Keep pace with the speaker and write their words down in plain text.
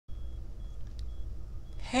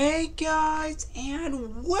Hey guys,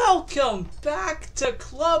 and welcome back to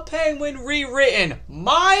Club Penguin Rewritten.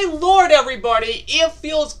 My lord, everybody, it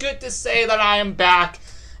feels good to say that I am back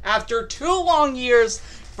after 2 long years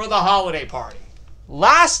for the holiday party.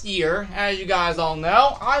 Last year, as you guys all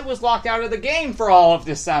know, I was locked out of the game for all of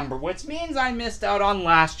December, which means I missed out on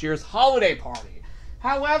last year's holiday party.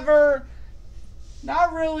 However,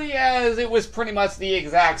 not really, as it was pretty much the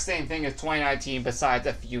exact same thing as 2019 besides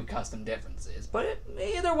a few custom differences. But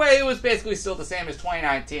either way, it was basically still the same as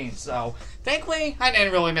 2019, so thankfully, I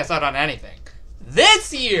didn't really miss out on anything.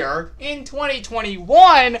 This year, in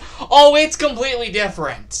 2021, oh, it's completely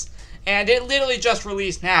different. And it literally just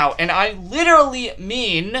released now, and I literally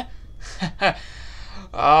mean,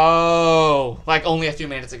 like only a few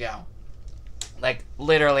minutes ago. Like,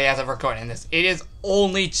 literally, as of recording this, it is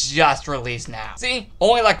only just released now. See?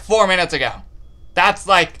 Only like 4 minutes ago. That's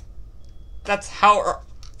how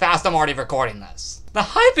fast I'm already recording this. The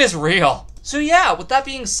hype is real. So yeah, with that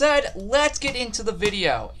being said, let's get into the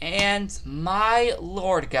video. And my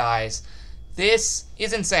lord, guys, this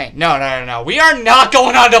is insane. No. We are not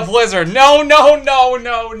going on to Blizzard. No.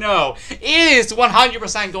 It is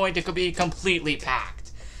 100% going to be completely packed.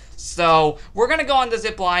 So, we're going to go on the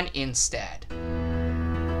zipline instead.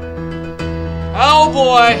 Oh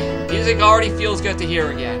boy, music already feels good to hear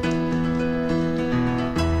again.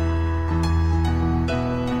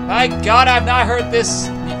 My god, I've not heard this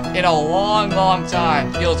in a long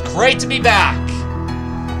time. Feels great to be back.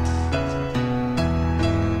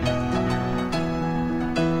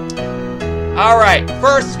 Alright,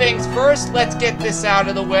 first things first, let's get this out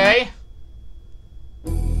of the way.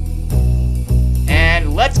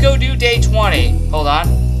 And let's go do day 20. Hold on.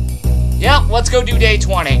 Yep, let's go do day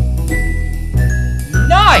 20.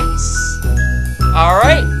 Nice!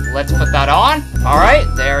 Alright, let's put that on. Alright,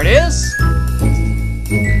 there it is.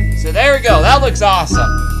 So there we go, that looks awesome.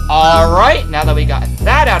 Alright, now that we got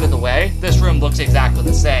that out of the way, this room looks exactly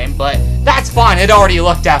the same, but that's fine, it already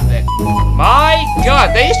looked epic. My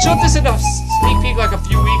god, they showed this in a sneak peek like a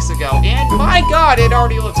few weeks ago, and my god, it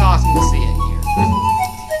already looks awesome to see it here.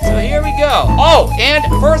 So here we go. Oh, and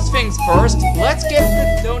first things first, let's get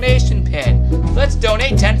the donation pin. Let's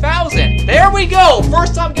donate 10,000. There we go.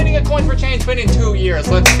 First time getting a coin for change pin in 2 years.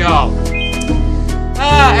 Let's go.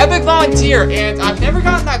 Epic volunteer, and I've never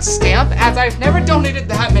gotten that stamp as I've never donated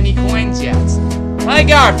that many coins yet. My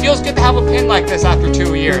god, feels good to have a pin like this after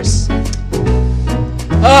 2 years.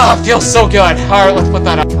 It feels so good. Alright, let's put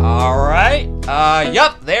that up. Alright.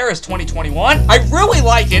 Yep, there is 2021. I really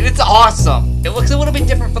like it. It's awesome. It looks a little bit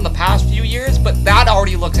different from the past few years, but that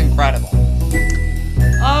already looks incredible.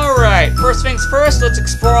 Alright, first things first, let's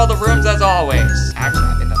explore all the rooms as always. Actually,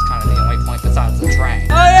 I think that's kind of the only point besides the train.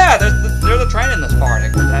 Oh yeah, there's a train in this part.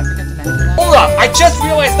 Did I forget to mention that? Hold up, I just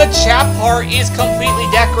realized the chat part is completely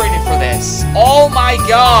decorated for this. Oh my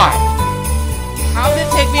god. How did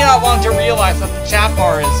it take me that long to realize that the chat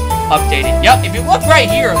bar is updated? Yep, if you look right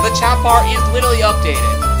here, the chat bar is literally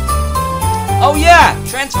updated. Oh yeah,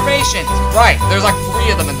 transformations. Right, there's like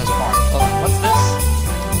 3 of them in this part. Hold on, what's this?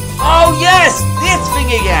 Oh yes, this thing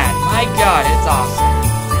again. My god, it's awesome.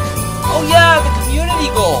 Oh yeah, the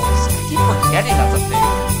community goals. I keep forgetting that's a thing.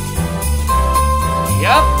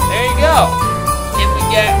 Yep, there you go. If we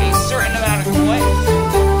get a certain amount of coins,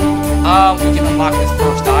 we can unlock this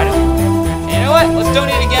first item. You know what? Let's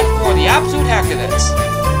donate again for the absolute heck of this.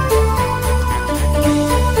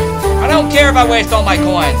 I don't care if I waste all my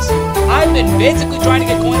coins. I've been basically trying to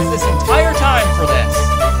get coins this entire time for this.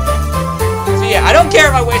 So yeah, I don't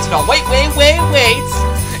care if I wasted all. Wait.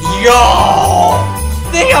 Yo!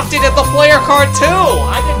 They updated the player card too!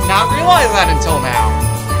 I did not realize that until now.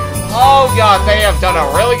 Oh god, they have done a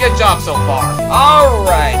really good job so far.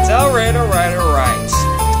 Alright. So,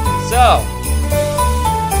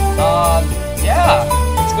 yeah,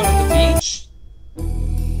 let's go to the beach.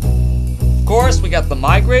 Of course, we got the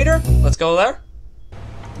migrator. Let's go there.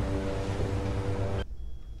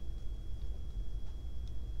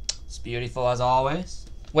 It's beautiful as always.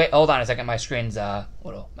 Wait, hold on a second. My screen's a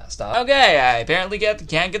little messed up. Okay, I apparently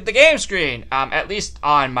can't get the game screen. At least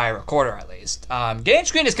on my recorder, at least. Game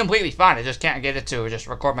screen is completely fine. I just can't get it to just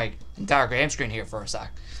record my entire game screen here for a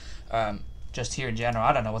sec. Just here in general.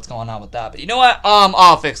 I don't know what's going on with that, but you know what?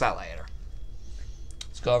 I'll fix that later.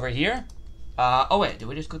 Go over here. Oh wait, did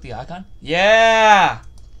we just click the icon? Yeah!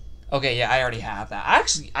 Okay, yeah, I already have that.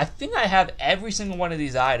 Actually, I think I have every single one of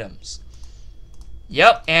these items.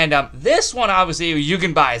 Yep, and this one, obviously, you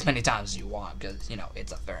can buy as many times as you want, because, you know,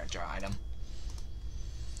 it's a furniture item.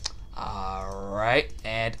 Alright,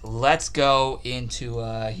 and let's go into,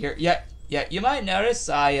 here. Yeah, you might notice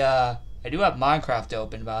I I do have Minecraft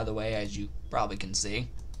open, by the way, as you probably can see.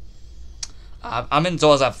 I'm in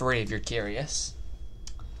Souls at 3 if you're curious.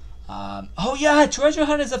 Oh yeah, treasure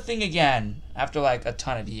hunt is a thing again after like a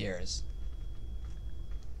ton of years.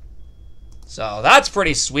 So that's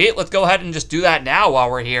pretty sweet. Let's go ahead and just do that now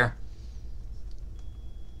while we're here.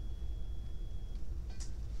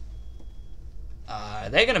 Are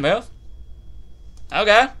they gonna move?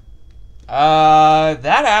 Okay.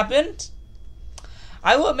 That happened.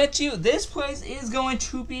 I will admit to you, this place is going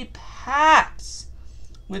to be packed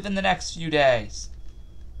within the next few days.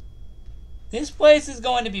 This place is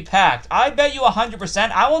going to be packed. I bet you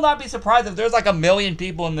 100%. I will not be surprised if there's like 1 million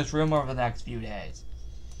people in this room over the next few days.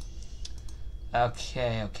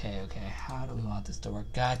 Okay. How do we want this to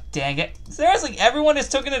work? God dang it. Seriously, everyone has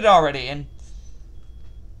taken it already. And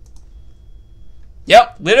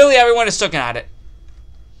yep, literally everyone is looking at it.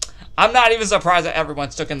 I'm not even surprised that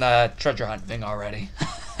everyone's taken the treasure hunt thing already.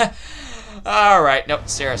 Alright, nope,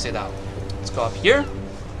 seriously though. Let's go up here.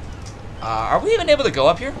 Are we even able to go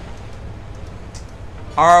up here?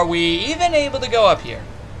 Are we even able to go up here?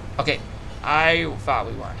 Okay, I thought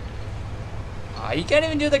we weren't. You can't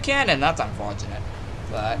even do the cannon, that's unfortunate.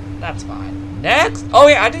 But that's fine. Next! Oh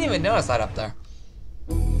yeah, I didn't even notice that up there.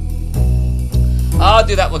 Oh,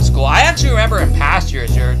 dude, that looks cool. I actually remember in past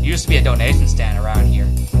years there used to be a donation stand around here.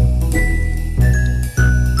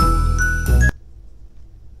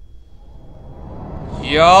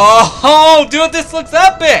 Yo, dude, this looks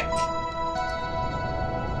epic!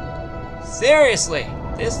 Seriously,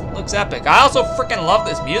 this looks epic. I also freaking love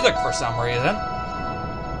this music for some reason.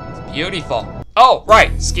 It's beautiful. Oh,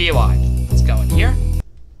 right, ski line. Let's go in here.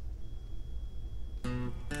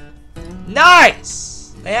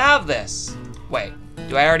 Nice! They have this. Wait,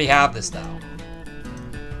 do I already have this though?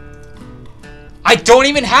 I don't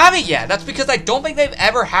even have it yet. That's because I don't think they've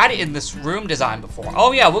ever had it in this room design before.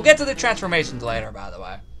 Oh yeah, we'll get to the transformations later, by the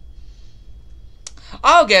way.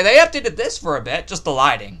 Okay, they updated this for a bit, just the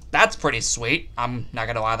lighting. That's pretty sweet. I'm not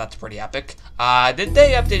gonna lie, that's pretty epic. Did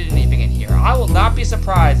they update anything in here? I will not be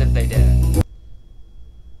surprised if they did.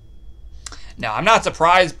 No, I'm not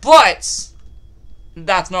surprised, but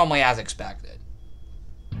that's normally as expected.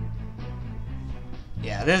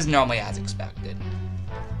 Yeah, this is normally as expected.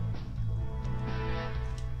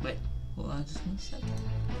 Wait, hold on just 1 second.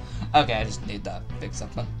 Okay, I just need to fix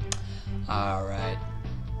something. Alright.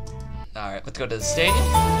 Alright, let's go to the stadium.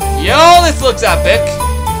 Yo, this looks epic!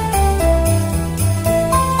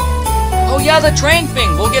 Oh yeah, the train thing!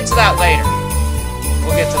 We'll get to that later.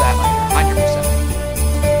 We'll get to that later,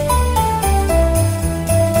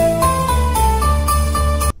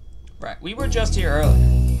 100%. Right, we were just here earlier.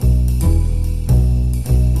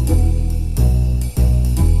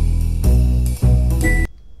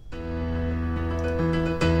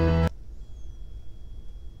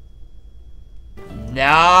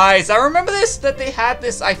 Nice! I remember this, that they had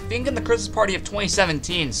this, I think, in the Christmas party of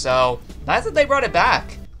 2017, so nice that they brought it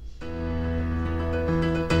back.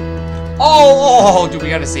 Oh, dude, we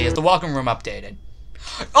gotta see. Is the welcome room updated?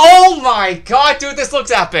 Oh my god, dude, this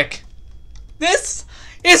looks epic. This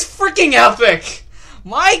is freaking epic.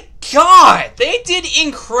 My god, they did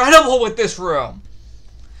incredible with this room.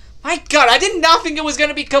 My god, I did not think it was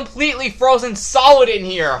gonna be completely frozen solid in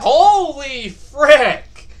here. Holy frick.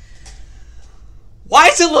 Why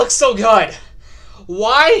does it look so good?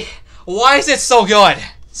 Why is it so good?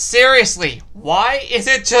 Seriously, why is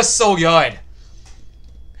it just so good?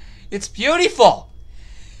 It's beautiful.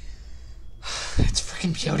 It's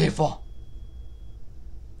freaking beautiful.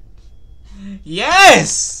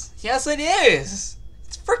 Yes! Yes, it is.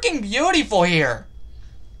 It's freaking beautiful here.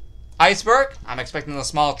 Iceberg? I'm expecting a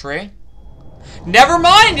small tree. Never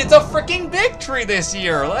mind, it's a freaking big tree this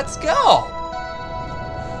year. Let's go.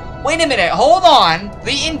 Wait a minute, hold on.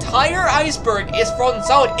 The entire iceberg is frozen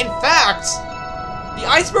solid. In fact, the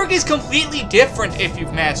iceberg is completely different if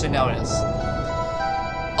you've managed to notice.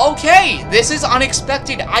 Okay, this is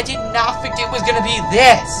unexpected. I did not think it was gonna be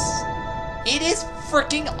this. It is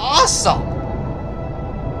freaking awesome.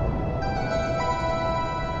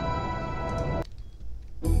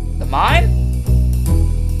 The mine?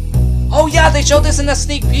 Oh yeah, they showed this in the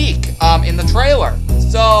sneak peek, in the trailer.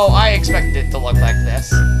 So I expected it to look like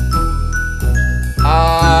this.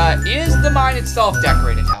 Is the mine itself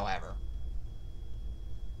decorated, however?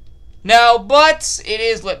 No, but it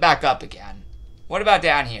is lit back up again. What about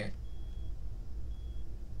down here?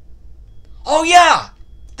 Oh yeah!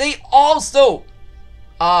 They also,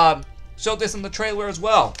 showed this in the trailer as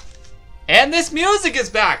well. And this music is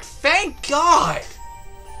back! Thank God!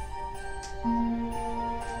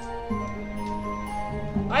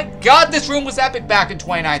 My god, this room was epic back in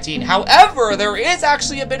 2019. However, there is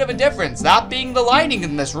actually a bit of a difference, that being the lighting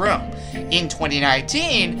in this room. In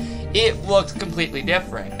 2019, it looked completely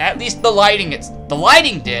different. At least the lighting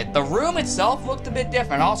did. The room itself looked a bit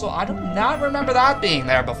different. Also, I do not remember that being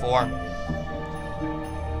there before.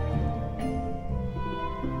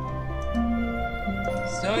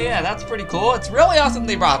 So yeah, that's pretty cool. It's really awesome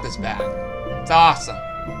they brought this back. It's awesome.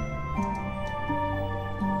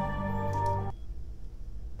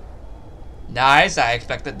 Nice, I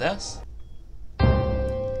expected this.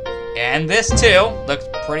 And this too looks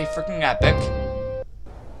pretty freaking epic.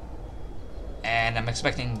 And I'm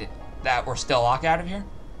expecting that we're still locked out of here.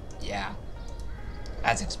 Yeah,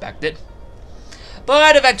 as expected.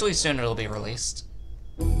 But eventually soon it'll be released.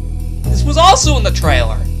 This was also in the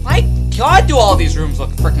trailer. My god, do all these rooms look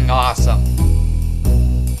freaking awesome.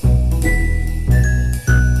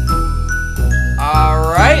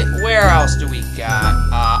 Alright, where else do we got?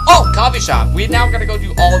 Oh, coffee shop. We now gotta go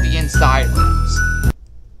do all the inside rooms.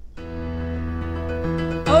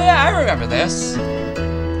 Oh yeah, I remember this.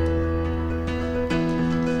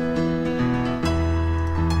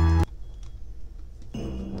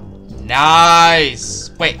 Nice.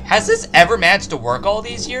 Wait, has this ever managed to work all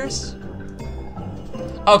these years?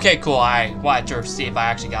 Okay, cool. I wanted to see if I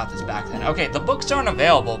actually got this back then. Okay, the books aren't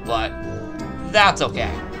available, but that's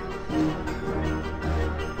okay.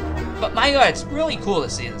 But my god, it's really cool to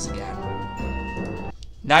see this again.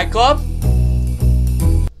 Nightclub?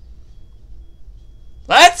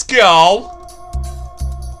 Let's go!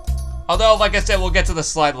 Although, like I said, we'll get to the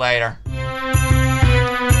slide later.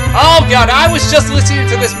 Oh god, I was just listening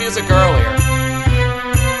to this music earlier.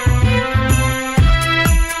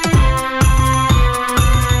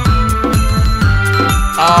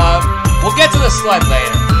 We'll get to the sled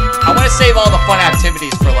later. I want to save all the fun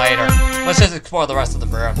activities for later. Let's just explore the rest of the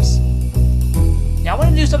rooms. Yeah, I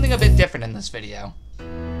want to do something a bit different in this video.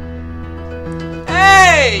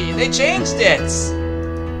 Hey! They changed it!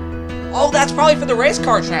 Oh, that's probably for the race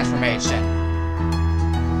car transformation.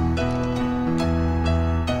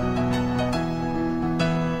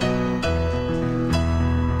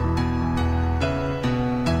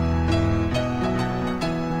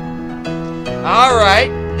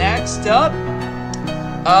 Alright, next up.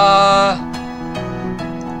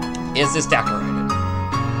 Is this decorated?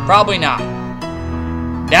 Probably not.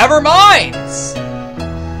 Never mind!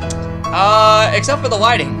 Except for the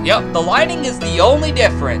lighting. Yep, the lighting is the only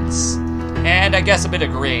difference. And I guess a bit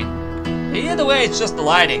of green. Either way, it's just the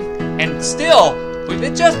lighting. And still, with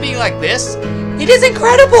it just being like this, it is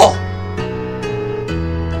incredible!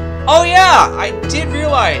 Oh yeah, I did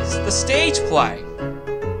realize the stage play.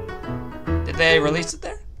 Did they release it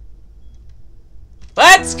there?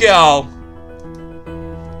 Let's go!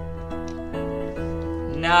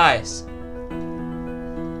 Nice.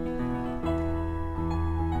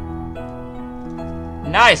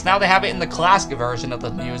 Nice, now they have it in the classic version of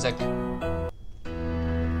the music.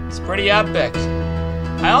 It's pretty epic.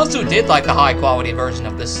 I also did like the high quality version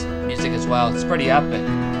of this music as well. It's pretty epic.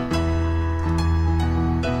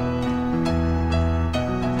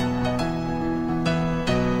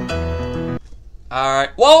 Alright,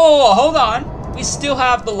 whoa, hold on. We still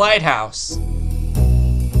have the lighthouse.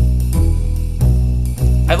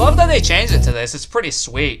 I love that they changed it to this. It's pretty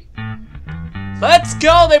sweet. Let's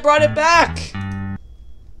go, they brought it back.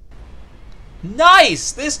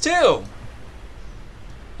 Nice, this too.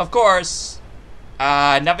 Of course,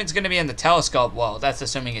 nothing's gonna be in the telescope. Well, that's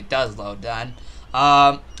assuming it does load then.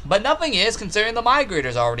 But nothing is, considering the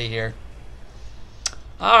migrator's already here.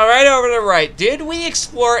 Alright, over to the right. Did we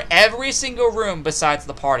explore every single room besides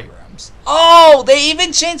the party rooms? Oh, they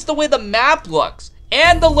even changed the way the map looks.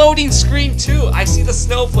 And the loading screen too. I see the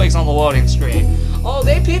snowflakes on the loading screen. Oh,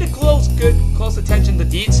 they paid a close attention to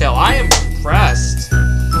detail. I am impressed.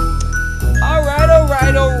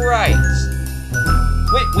 Alright.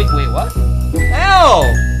 Wait, what?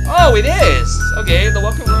 Oh, it is. Okay, the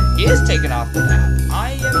welcome room is taken off the map.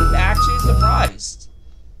 I am actually surprised.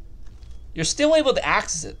 You're still able to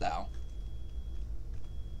access it, though.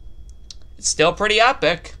 It's still pretty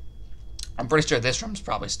epic. I'm pretty sure this room's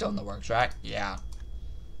probably still in the works, right? Yeah.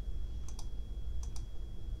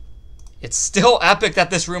 It's still epic that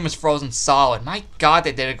this room is frozen solid. My god,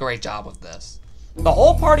 they did a great job with this. The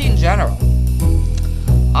whole party in general.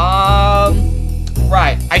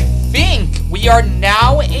 Right. I think we are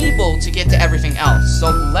now able to get to everything else. So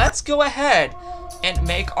let's go ahead and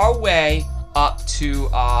make our way up to,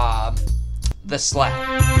 the sled.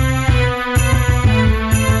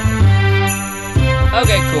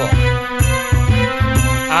 Okay, cool.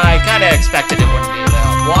 I kind of expected it wouldn't be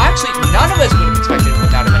available. Well, actually, none of us would have expected it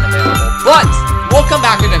would not have been available. But We'll come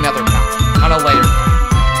back in another time, on a later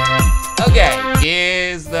time. Okay,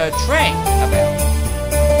 is the train available?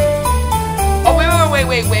 Oh, wait.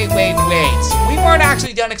 We weren't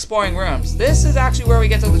actually done exploring rooms. This is actually where we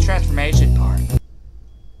get to the transformation part.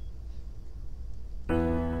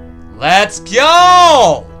 Let's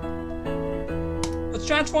go! Let's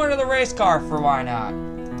transform to the race car for why not.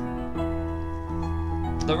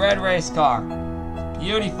 The red race car.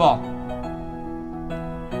 Beautiful.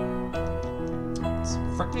 It's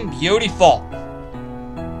freaking beautiful.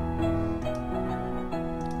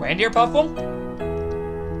 Reindeer Puffle?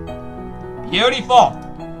 Beautiful.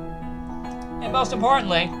 And most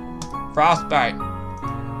importantly, Frostbite.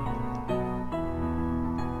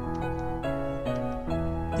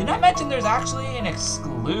 Did I mention there's actually an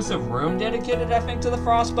exclusive room dedicated, I think, to the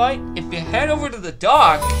Frostbite? If you head over to the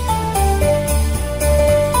dock...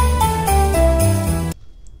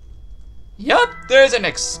 Yup, there's an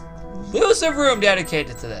exclusive room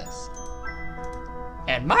dedicated to this.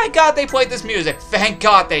 And my god, they played this music. Thank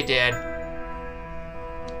god they did.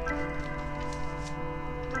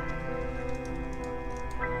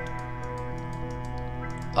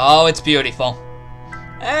 Oh, it's beautiful.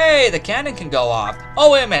 Hey, the cannon can go off.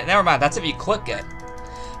 Oh, wait a minute. Never mind. That's if you click it.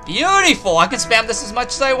 Beautiful. I can spam this as much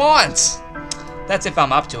as I want. That's if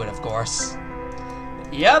I'm up to it, of course.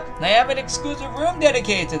 Yep, they have an exclusive room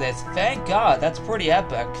dedicated to this. Thank God. That's pretty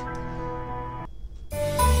epic.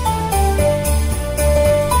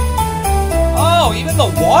 Oh, even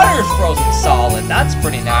the water's frozen solid. That's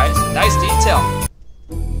pretty nice. Nice detail.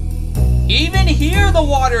 Even here, the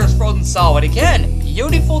water is frozen solid. Again,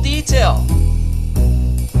 beautiful detail.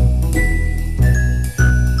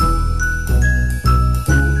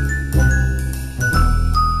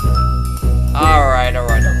 Alright.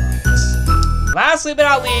 Lastly but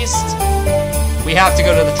not least, we have to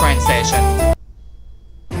go to the train station.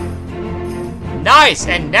 Nice!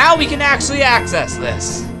 And now we can actually access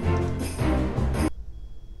this.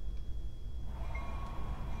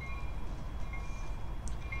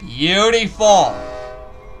 Beautiful.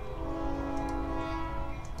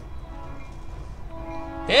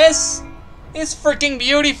 This is freaking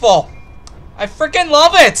beautiful. I freaking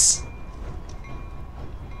love it.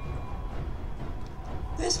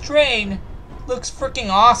 This train looks freaking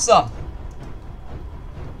awesome.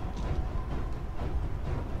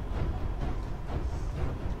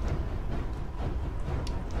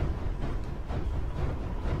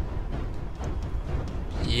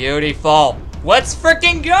 Beautiful. Let's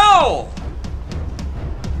freaking go!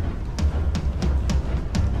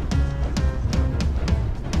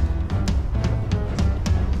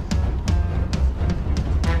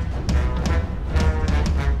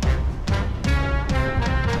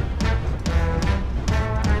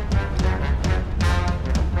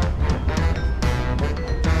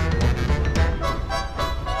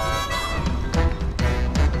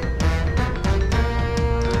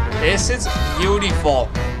 This is beautiful.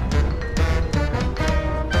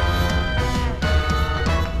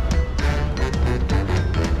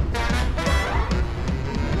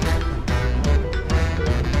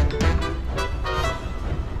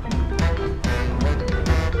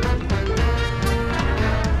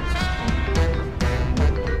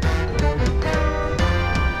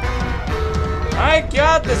 My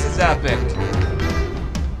God, this is epic.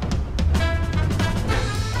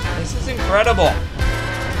 This is incredible.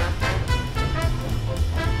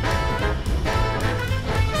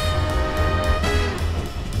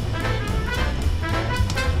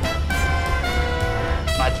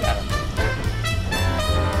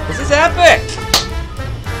 This is epic!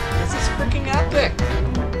 This is freaking epic!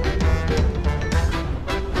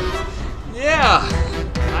 Yeah,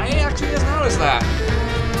 I actually just noticed that.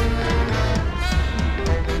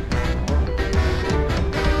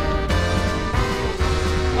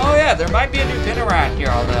 Oh yeah, there might be a new pin around here,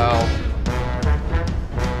 although...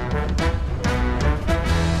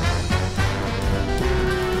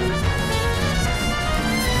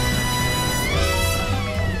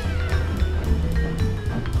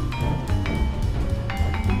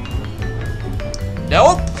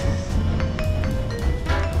 Nope.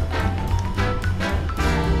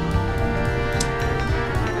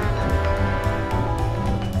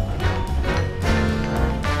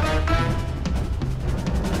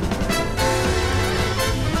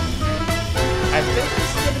 I think this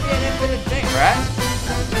is going to be an infinite thing, right?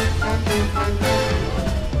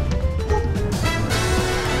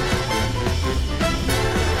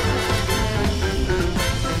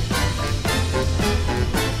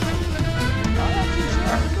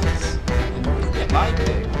 Might be.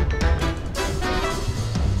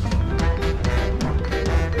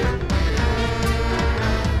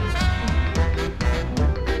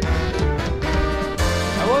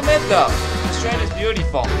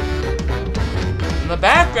 beautiful. And the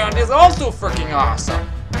background is also freaking awesome.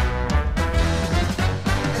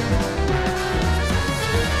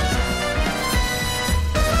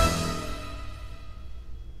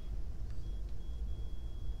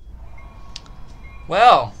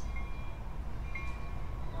 Well,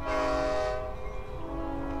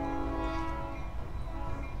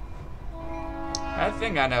 I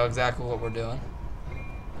think I know exactly what we're doing.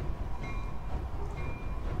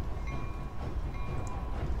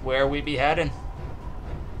 Where we be heading?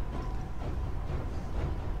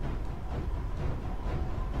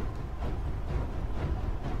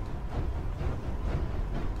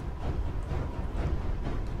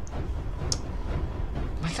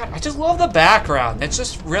 My God, I just love the background. It's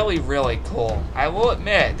just really, really cool. I will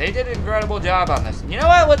admit, they did an incredible job on this. You know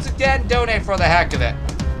what? Let's again donate for the heck of it.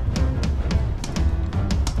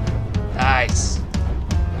 Nice.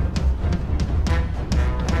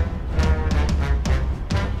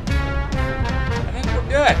 I think we're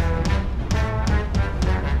good.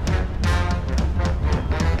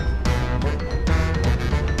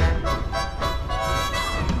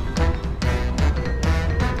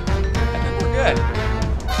 I think we're good.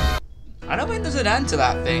 I don't think there's an end to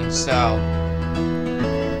that thing, so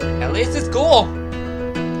at least it's cool.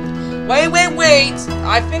 Wait!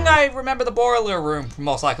 I think I remember the boiler room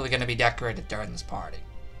most likely going to be decorated during this party.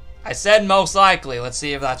 I said most likely. Let's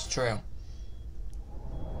see if that's true.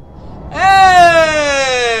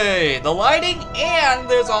 Hey! The lighting, and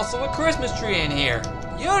there's also a Christmas tree in here.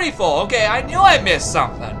 Beautiful. Okay, I knew I missed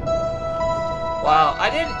something. Well, I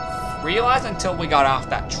didn't realize until we got off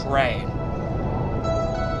that train.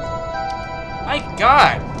 My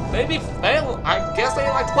God. I guess they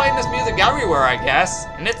like playing this music everywhere, I guess.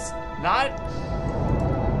 And it's not...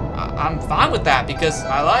 I'm fine with that because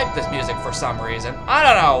I like this music for some reason. I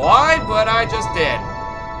don't know why, but I just did.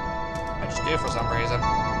 I just do for some reason.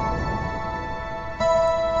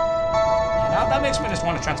 You know, that makes me just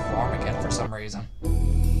want to transform again for some reason.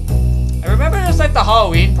 I remember just like the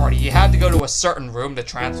Halloween party, you had to go to a certain room to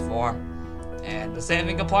transform. And the same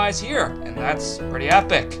thing applies here, and that's pretty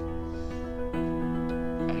epic.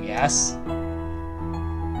 I guess.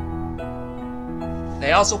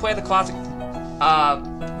 They also play the classic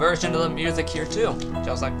version of the music here too,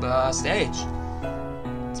 just like the stage.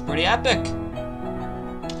 It's pretty epic.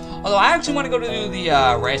 Although I actually want to go to do the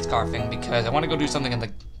race car thing because I want to go do something in the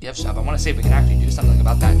gift shop. I want to see if we can actually do something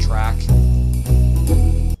about that track.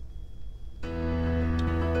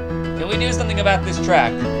 Can we do something about this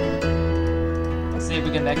track? Let's see if we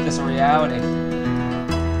can make this a reality.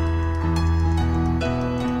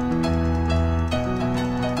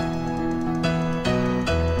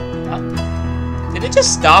 Did it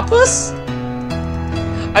just stop us?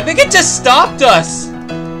 I think it just stopped us!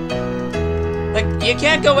 Like, you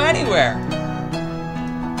can't go anywhere.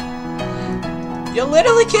 You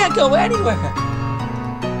literally can't go anywhere.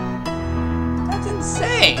 That's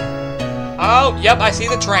insane. Oh, yep, I see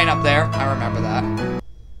the train up there. I remember that.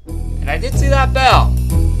 And I did see that bell.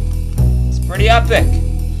 It's pretty epic.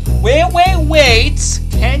 Wait!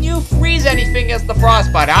 Can you freeze anything as the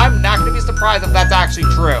frostbite? I'm not gonna be surprised if that's actually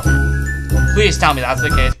true. Please tell me that's the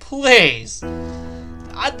case. Please.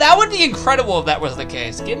 That would be incredible if that was the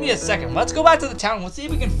case. Give me a second. Let's go back to the town. Let's see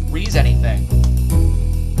if we can freeze anything.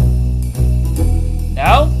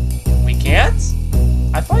 No? We can't?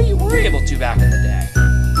 I thought you were able to back in the day.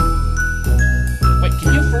 Wait,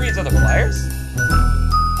 can you freeze other players?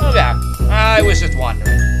 Okay. I was just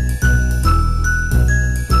wondering.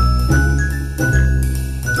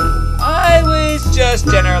 I was just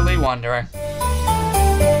generally wondering.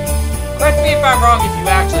 Correct me if I'm wrong if you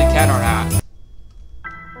actually can or not.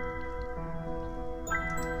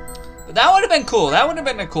 But that would have been cool. That would have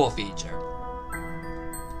been a cool feature.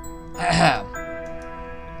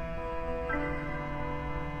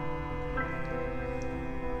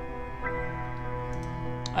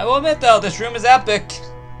 I will admit though, this room is epic.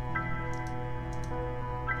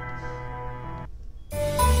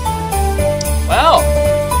 Well,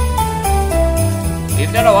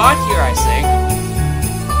 we've done a lot here, I see.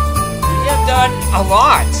 We have done a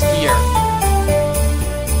lot here.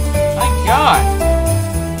 My God.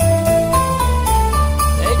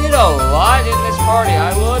 They did a lot in this party,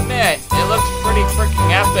 I will admit. It looks pretty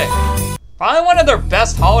freaking epic. Probably one of their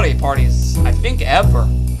best holiday parties, I think, ever.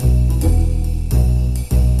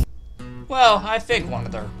 Well, I think one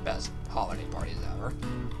of their best holiday parties ever.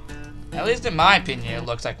 At least in my opinion, it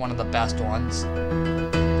looks like one of the best ones.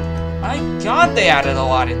 My God, they added a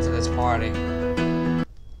lot into this party.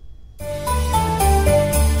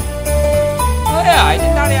 Oh yeah, I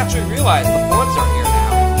did not actually realize the forts are here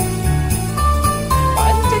now. Why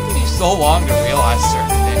is it taking you so long to realize certain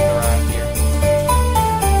things around here.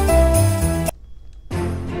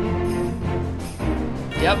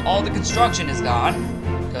 Yep, all the construction is gone,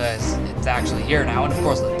 because it's actually here now, and of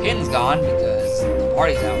course the pin's gone, because the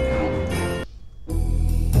party's out now.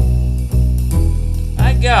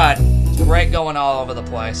 My god, it's great going all over the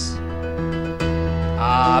place.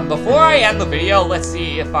 Before I end the video, let's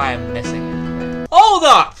see if I'm missing anything. Hold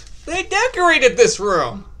up! They decorated this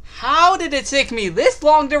room! How did it take me this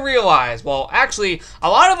long to realize? Well, actually, a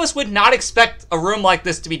lot of us would not expect a room like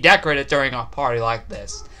this to be decorated during a party like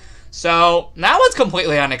this. So, that was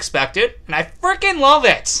completely unexpected, and I freaking love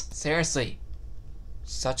it! Seriously,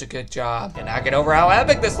 such a good job. And I get over how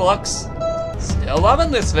epic this looks. Still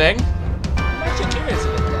loving this thing. I'm actually curious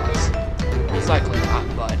if it does. It's likely not,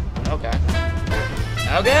 but okay.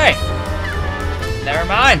 Okay. Never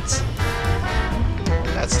mind.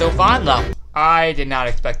 That's still fine, though. I did not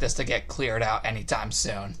expect this to get cleared out anytime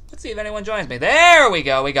soon. Let's see if anyone joins me. There we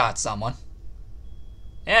go, we got someone.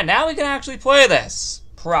 And now we can actually play this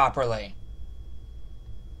properly.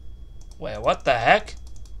 Wait, what the heck?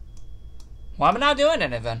 Why am I not doing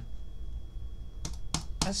anything?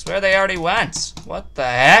 I swear they already went. What the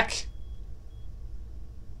heck?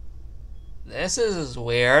 This is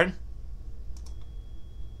weird.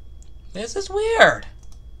 This is weird.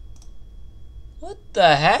 What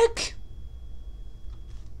the heck?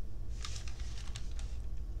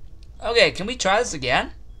 Okay, can we try this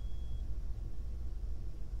again?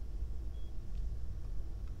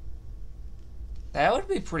 That would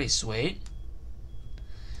be pretty sweet.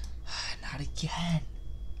 Not again.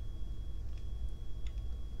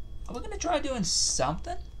 Are we gonna try doing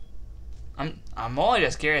something? I'm only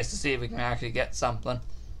just curious to see if we can actually get something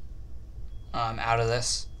out of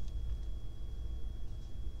this.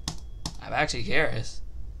 I'm actually curious.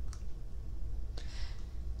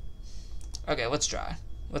 Okay, let's try.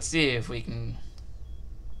 Let's see if we can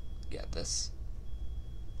get this.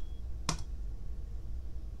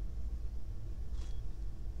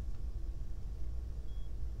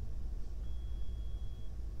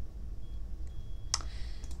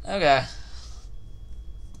 Okay.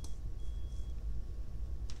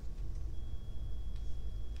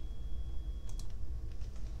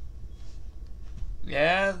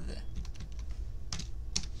 Yeah.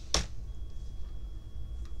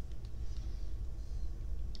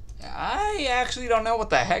 I actually don't know what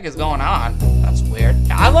the heck is going on. That's weird.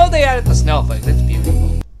 I love they added the snowflakes. It's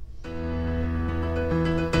beautiful.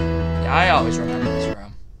 Yeah, I always remember this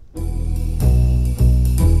room.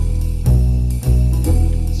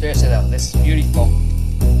 Seriously though, this is beautiful.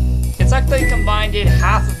 It's like they combined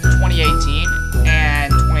half of the 2018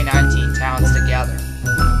 and 2019 towns together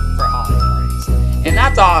for holiday parties. And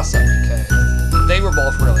that's awesome because they were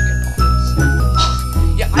both really good parties.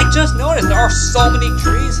 Yeah, I just noticed there are so many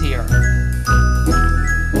trees here.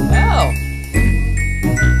 Wow.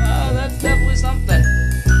 That's definitely something.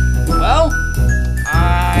 Well,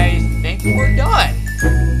 I think we're done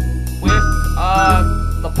with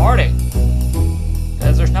the party.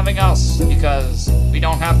 Because there's nothing else, because we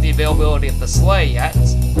don't have the availability of the sleigh yet.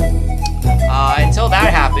 Until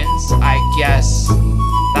that happens, I guess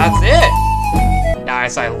that's it.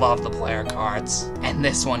 Nice, I love the player cards. And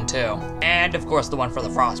this one too. And of course the one for the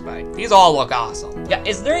frostbite. These all look awesome. Yeah,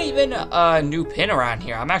 is there even a new pin around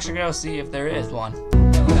here? I'm actually gonna see if there is one.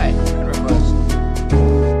 Okay, friend request.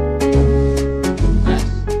 Nice.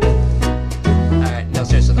 Alright, no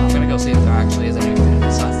seriously though, I'm gonna go see if there actually is a new pin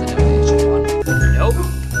besides the donation one. Nope.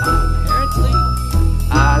 Apparently,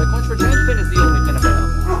 the coins for change pin is the only pin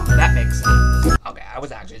available. That makes sense. Okay, I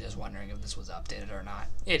was actually just wondering if this was updated or not.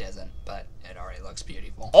 It isn't, but it already looks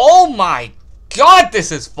beautiful. Oh my god,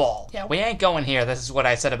 this is full! Yeah, we ain't going here. This is what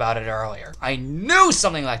I said about it earlier. I knew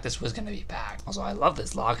something like this was gonna be packed. Also, I love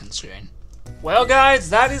this login screen. Well, guys,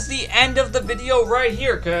 that is the end of the video right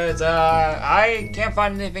here, because I can't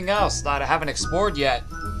find anything else that I haven't explored yet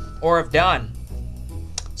or have done.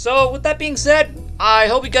 So, with that being said, I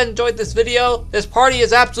hope you guys enjoyed this video. This party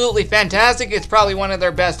is absolutely fantastic. It's probably one of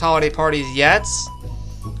their best holiday parties yet.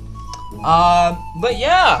 But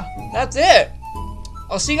yeah, that's it.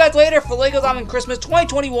 I'll see you guys later for LEGO Diamond Christmas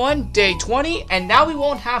 2021, Day 20. And now we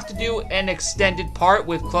won't have to do an extended part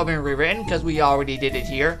with Clubbing Rewritten, because we already did it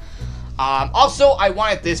here. Also, I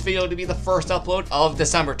wanted this video to be the first upload of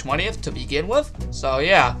December 20th to begin with. So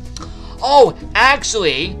yeah. Oh,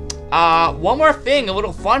 actually, one more thing, a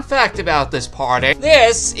little fun fact about this party.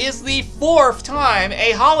 This is the 4th time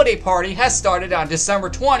a holiday party has started on December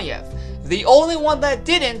 20th. The only one that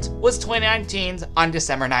didn't was 2019's on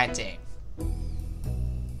December 19th.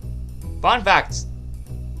 Fun fact.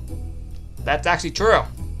 That's actually true.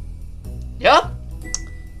 Yup.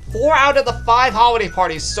 4 out of the 5 holiday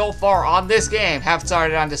parties so far on this game have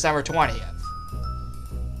started on December 20th.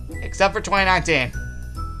 Except for 2019.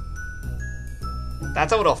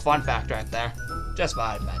 That's a little fun fact right there. Just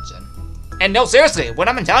thought I'd mention. And no, seriously, what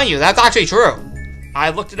I'm telling you, that's actually true. I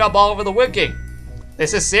looked it up all over the wiki.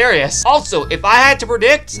 This is serious. Also, if I had to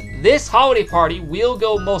predict, this holiday party will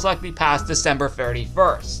go most likely past December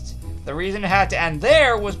 31st. The reason it had to end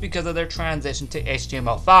there was because of their transition to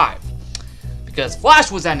HTML5. Because Flash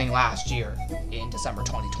was ending last year in December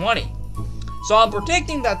 2020. So I'm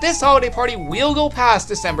predicting that this holiday party will go past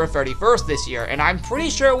December 31st this year, and I'm pretty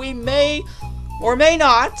sure we may or may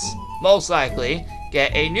not, most likely,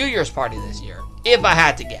 get a New Year's party this year, if I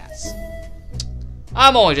had to guess.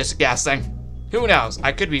 I'm only just guessing. Who knows?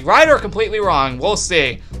 I could be right or completely wrong. We'll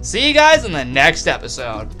see. See you guys in the next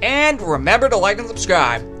episode. And remember to like and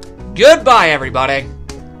subscribe. Goodbye, everybody.